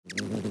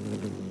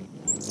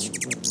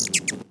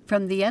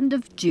From the end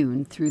of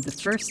June through the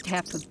first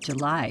half of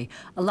July,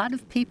 a lot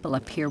of people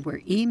up here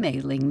were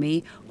emailing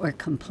me or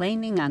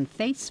complaining on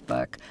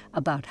Facebook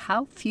about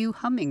how few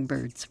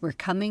hummingbirds were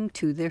coming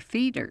to their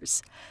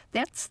feeders.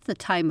 That's the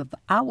time of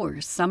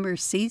our summer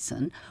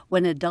season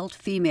when adult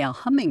female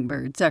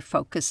hummingbirds are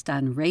focused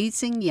on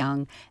raising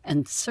young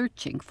and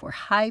searching for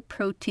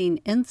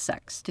high-protein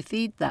insects to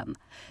feed them.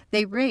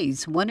 They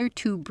raise 1 or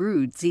 2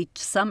 broods each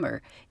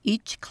summer,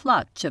 each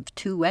clutch of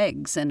 2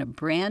 eggs in a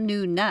brand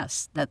new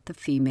nest that the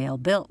female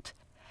built.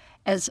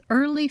 As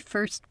early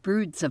first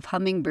broods of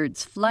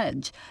hummingbirds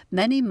fledge,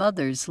 many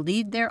mothers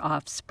lead their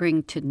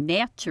offspring to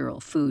natural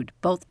food,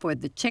 both for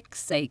the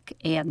chicks' sake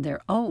and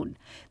their own.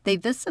 They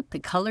visit the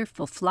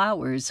colorful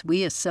flowers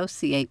we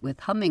associate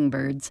with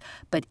hummingbirds,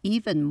 but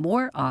even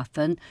more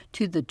often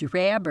to the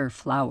drabber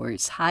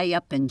flowers high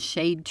up in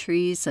shade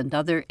trees and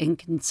other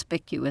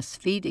inconspicuous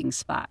feeding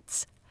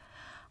spots.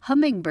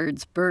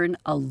 Hummingbirds burn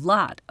a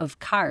lot of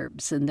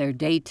carbs in their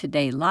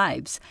day-to-day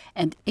lives,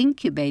 and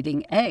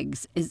incubating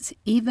eggs is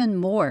even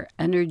more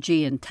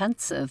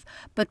energy-intensive,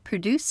 but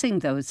producing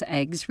those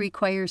eggs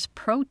requires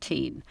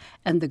protein,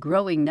 and the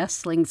growing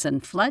nestlings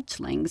and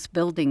fledglings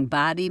building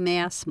body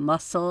mass,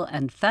 muscle,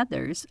 and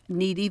feathers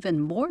need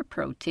even more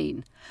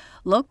protein.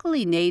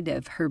 Locally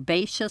native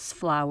herbaceous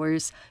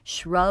flowers,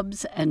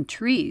 shrubs, and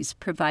trees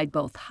provide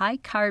both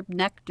high-carb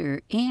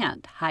nectar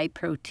and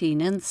high-protein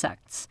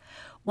insects.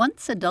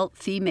 Once adult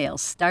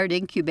females start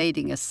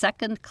incubating a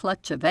second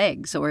clutch of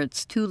eggs, or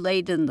it's too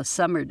late in the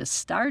summer to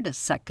start a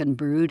second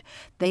brood,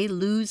 they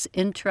lose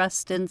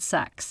interest in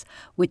sex,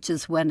 which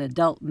is when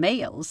adult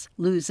males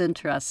lose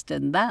interest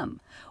in them.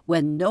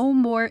 When no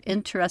more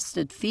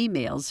interested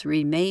females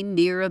remain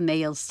near a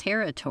male's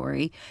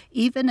territory,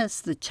 even as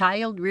the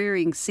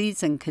child-rearing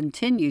season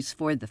continues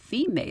for the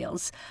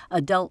females,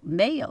 adult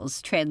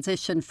males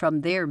transition from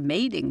their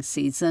mating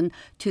season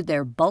to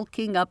their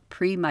bulking up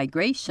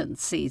pre-migration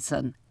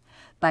season.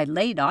 By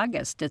late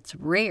August, it's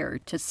rare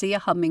to see a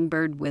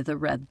hummingbird with a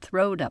red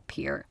throat up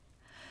here.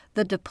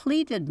 The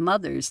depleted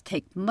mothers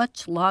take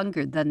much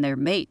longer than their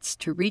mates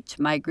to reach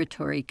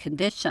migratory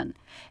condition.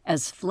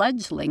 As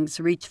fledglings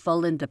reach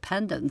full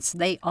independence,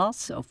 they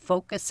also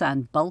focus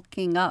on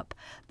bulking up.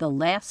 The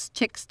last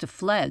chicks to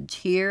fledge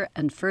here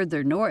and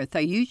further north are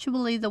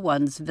usually the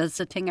ones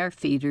visiting our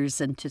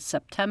feeders into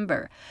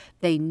September.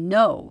 They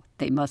know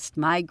they must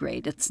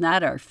migrate. It's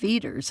not our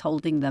feeders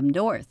holding them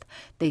north.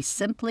 They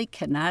simply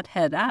cannot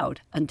head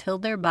out until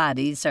their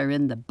bodies are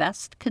in the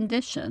best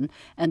condition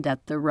and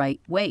at the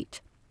right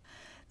weight.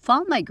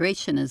 Fall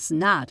migration is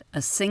not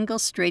a single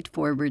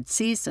straightforward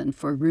season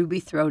for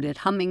ruby-throated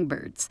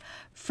hummingbirds.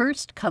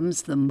 First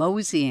comes the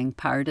moseying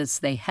part as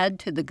they head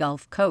to the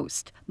Gulf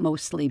Coast,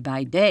 mostly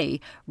by day,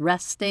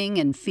 resting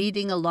and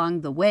feeding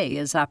along the way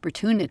as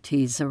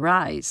opportunities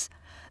arise.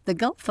 The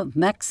Gulf of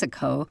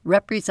Mexico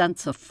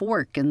represents a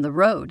fork in the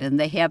road, and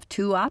they have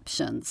 2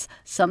 options.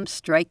 Some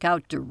strike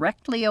out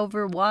directly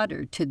over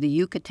water to the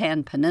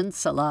Yucatan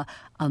Peninsula,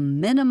 a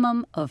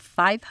minimum of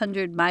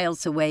 500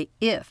 miles away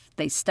if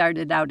they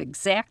started out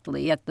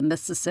exactly at the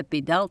Mississippi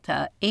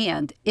Delta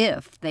and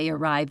if they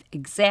arrive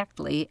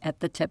exactly at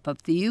the tip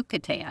of the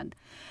Yucatan.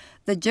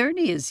 The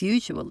journey is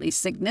usually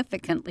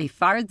significantly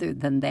farther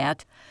than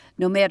that.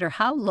 No matter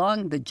how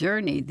long the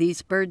journey,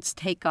 these birds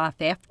take off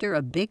after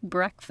a big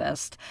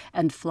breakfast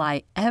and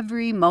fly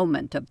every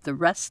moment of the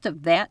rest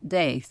of that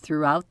day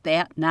throughout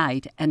that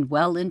night and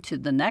well into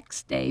the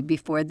next day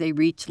before they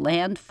reach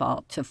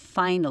landfall to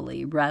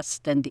finally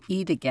rest and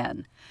eat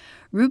again.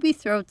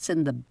 Ruby-throats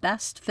in the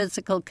best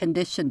physical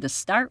condition to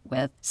start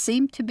with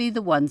seem to be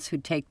the ones who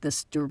take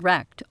this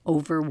direct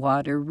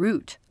over-water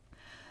route.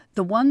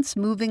 The ones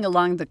moving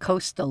along the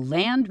coastal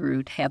land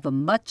route have a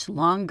much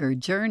longer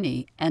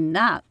journey and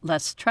not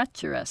less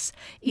treacherous.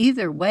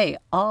 Either way,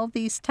 all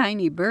these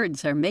tiny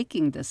birds are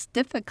making this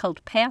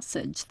difficult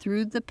passage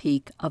through the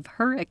peak of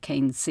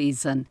hurricane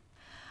season.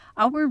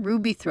 Our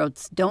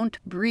ruby-throats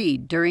don't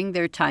breed during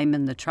their time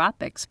in the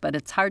tropics, but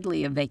it's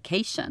hardly a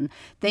vacation.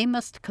 They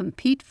must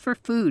compete for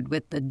food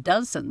with the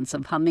dozens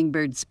of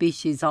hummingbird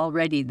species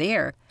already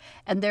there,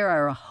 and there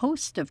are a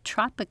host of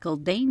tropical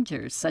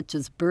dangers, such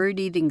as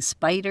bird-eating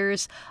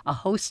spiders, a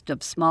host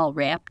of small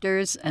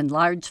raptors, and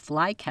large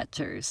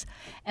flycatchers.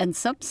 And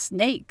some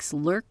snakes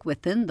lurk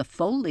within the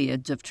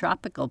foliage of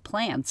tropical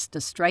plants to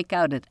strike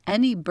out at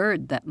any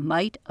bird that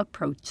might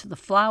approach the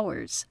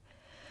flowers.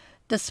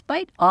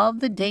 Despite all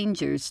the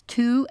dangers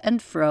to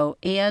and fro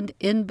and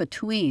in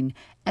between,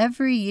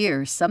 every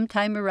year,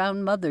 sometime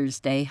around Mother's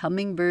Day,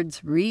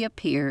 hummingbirds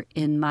reappear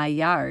in my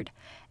yard.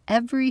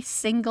 Every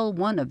single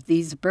one of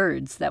these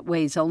birds that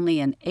weighs only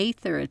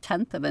 1/8 or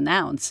 1/10 of an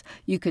ounce,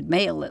 you could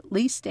mail at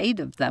least 8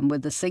 of them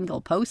with a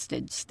single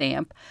postage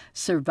stamp,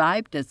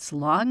 survived its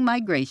long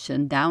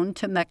migration down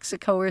to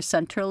Mexico or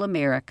Central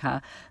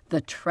America,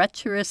 the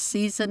treacherous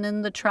season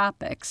in the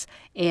tropics,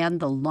 and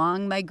the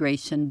long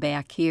migration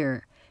back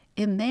here.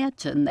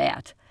 Imagine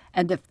that.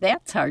 And if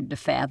that's hard to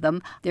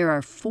fathom, there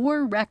are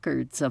 4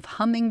 records of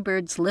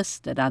hummingbirds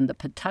listed on the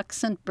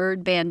Patuxent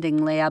Bird Banding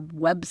Lab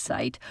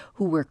website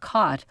who were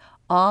caught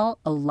all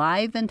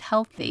alive and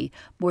healthy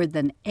more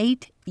than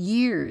 8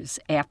 years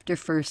after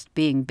first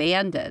being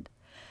banded.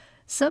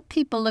 Some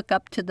people look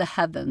up to the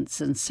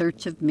heavens in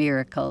search of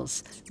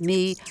miracles.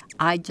 Me,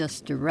 I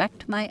just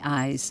direct my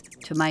eyes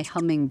to my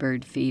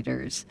hummingbird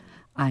feeders.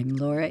 I'm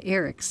Laura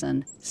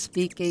Erickson,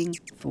 speaking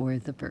for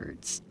the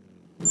birds.